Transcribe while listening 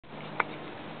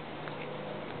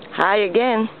Hi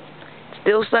again.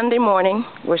 Still Sunday morning.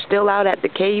 We're still out at the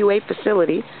KUA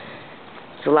facility.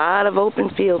 It's a lot of open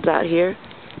fields out here.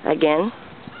 Again,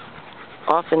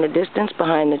 off in the distance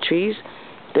behind the trees,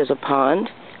 there's a pond.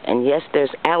 And yes, there's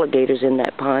alligators in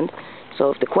that pond.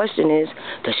 So if the question is,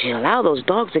 does she allow those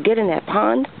dogs to get in that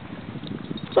pond?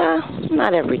 Well,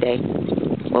 not every day.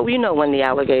 Well, you know when the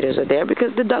alligators are there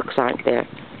because the ducks aren't there.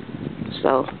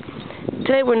 So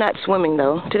today we're not swimming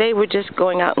though. Today we're just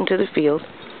going out into the field,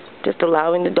 just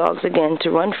allowing the dogs again to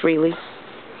run freely.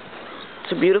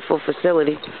 It's a beautiful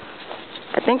facility.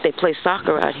 I think they play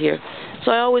soccer out here.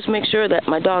 So I always make sure that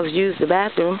my dogs use the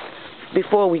bathroom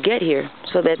before we get here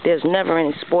so that there's never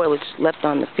any spoilage left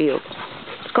on the field.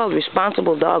 It's called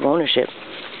responsible dog ownership.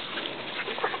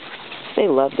 They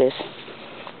love this.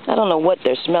 I don't know what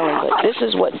they're smelling, but this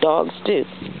is what dogs do.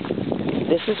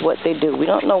 This is what they do. We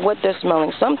don't know what they're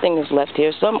smelling. Something is left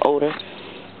here, some odor.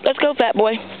 Let's go, fat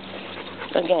boy.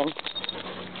 Again,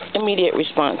 immediate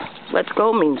response. Let's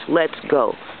go means let's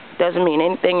go. Doesn't mean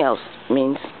anything else. It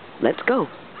means let's go.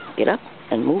 Get up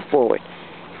and move forward.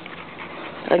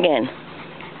 Again,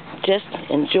 just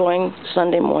enjoying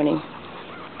Sunday morning.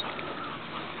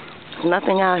 There's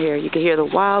nothing out here. You can hear the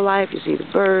wildlife. You see the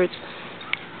birds.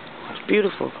 It's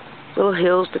beautiful. Little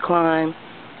hills to climb.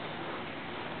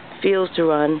 Fields to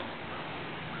run.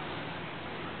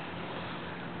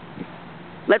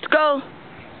 Let's go.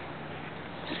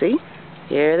 See?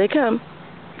 Here they come.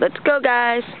 Let's go,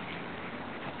 guys.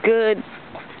 Good.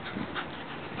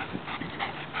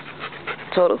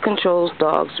 Total controls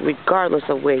dogs, regardless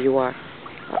of where you are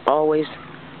always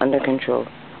under control.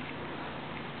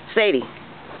 Sadie,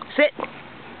 sit.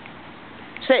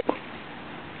 Sit.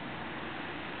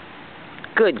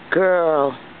 Good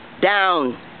girl.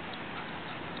 Down.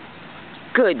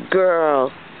 Good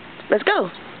girl. Let's go.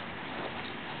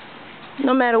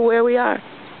 No matter where we are,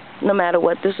 no matter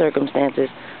what the circumstances,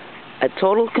 a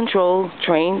total control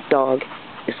trained dog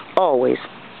is always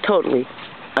totally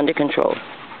under control.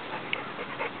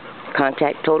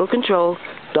 Contact Total Control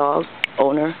Dog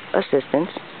Owner Assistance.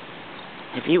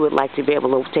 If you would like to be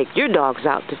able to take your dogs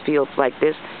out to fields like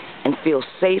this and feel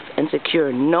safe and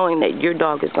secure knowing that your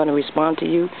dog is going to respond to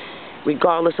you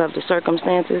regardless of the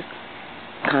circumstances,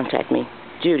 contact me,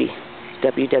 Judy.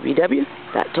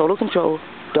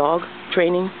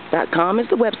 www.totalcontroldogtraining.com is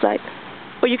the website,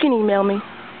 or you can email me,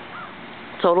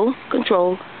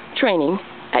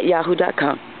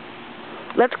 totalcontroltraining@yahoo.com.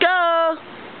 Let's go!